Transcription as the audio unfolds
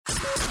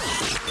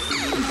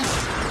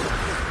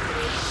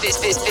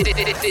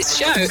This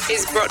show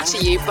is brought to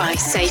you by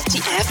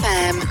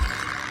SafetyFM.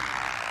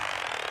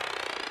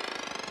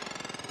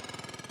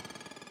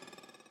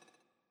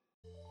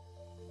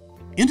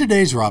 In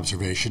today's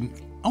Robservation,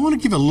 I want to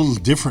give a little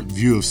different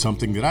view of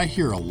something that I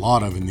hear a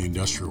lot of in the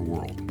industrial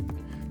world.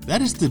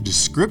 That is the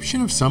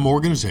description of some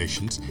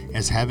organizations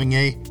as having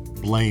a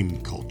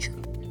blame culture.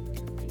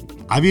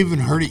 I've even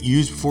heard it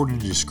used before to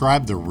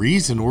describe the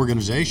reason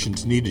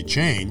organizations need to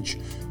change.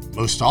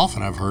 Most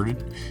often I've heard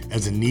it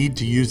as a need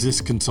to use this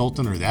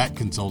consultant or that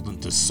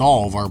consultant to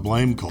solve our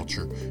blame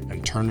culture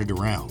and turn it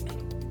around.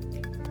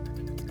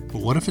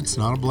 But what if it's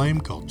not a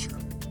blame culture?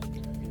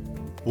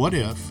 What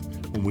if,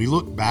 when we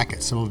look back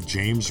at some of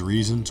James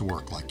Reason's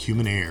work like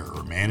human error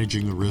or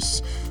managing the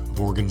risks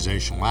of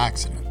organizational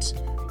accidents,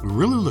 we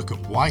really look at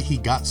why he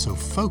got so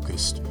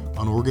focused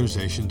on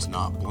organizations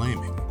not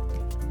blaming?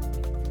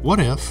 What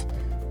if,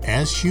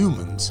 as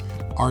humans,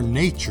 our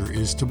nature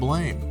is to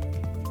blame?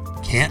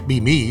 Can't be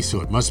me, so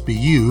it must be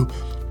you.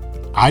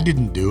 I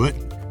didn't do it,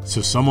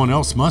 so someone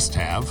else must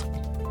have.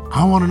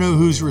 I want to know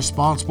who's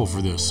responsible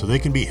for this so they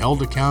can be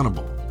held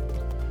accountable.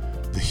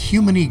 The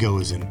human ego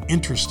is an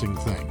interesting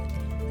thing,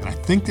 and I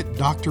think that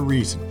Dr.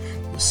 Reason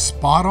was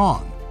spot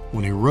on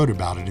when he wrote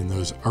about it in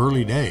those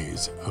early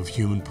days of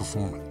human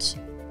performance.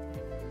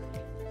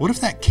 What if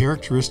that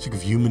characteristic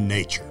of human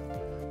nature,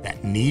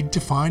 that need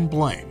to find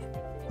blame,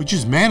 which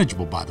is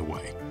manageable by the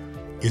way,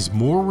 is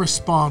more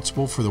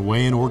responsible for the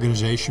way an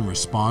organization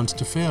responds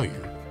to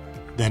failure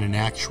than an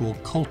actual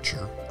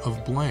culture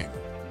of blame?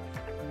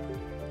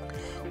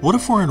 What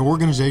if we're an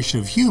organization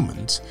of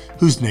humans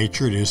whose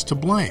nature it is to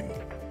blame,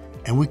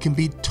 and we can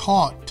be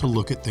taught to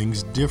look at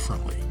things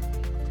differently?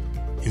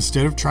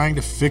 Instead of trying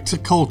to fix a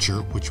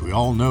culture, which we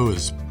all know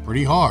is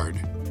pretty hard,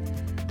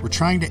 we're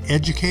trying to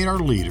educate our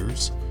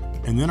leaders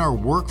and then our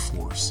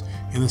workforce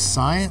in the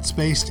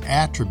science-based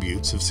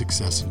attributes of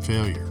success and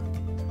failure.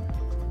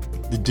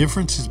 The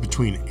differences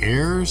between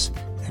errors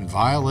and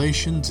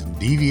violations and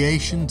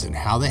deviations and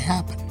how they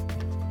happen.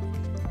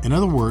 In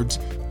other words,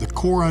 the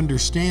core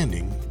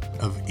understanding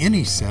of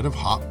any set of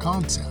hot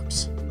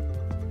concepts.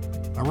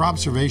 Our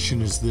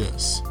observation is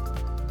this: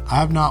 I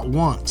have not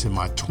once in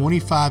my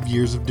 25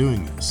 years of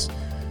doing this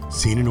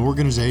seen an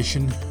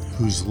organization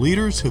whose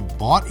leaders have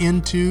bought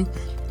into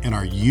and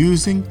are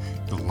using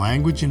the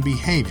language and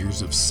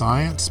behaviors of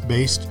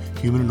science-based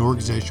human and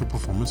organizational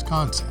performance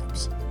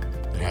concepts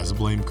that has a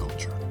blame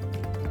culture.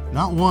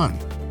 Not one,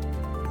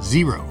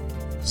 zero,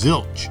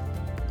 zilch,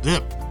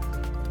 zip,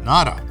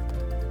 nada.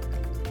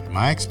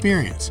 My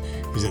experience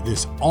is that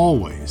this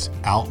always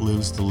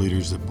outlives the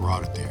leaders that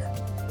brought it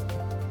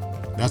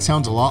there. That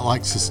sounds a lot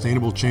like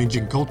sustainable change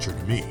in culture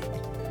to me.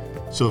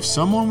 So if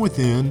someone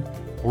within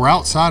or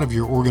outside of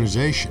your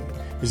organization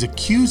is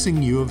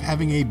accusing you of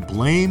having a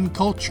blame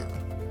culture,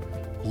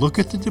 look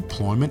at the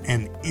deployment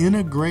and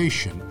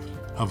integration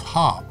of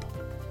HOP,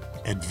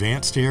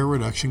 Advanced Error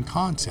Reduction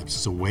Concepts,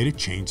 as a way to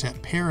change that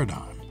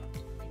paradigm.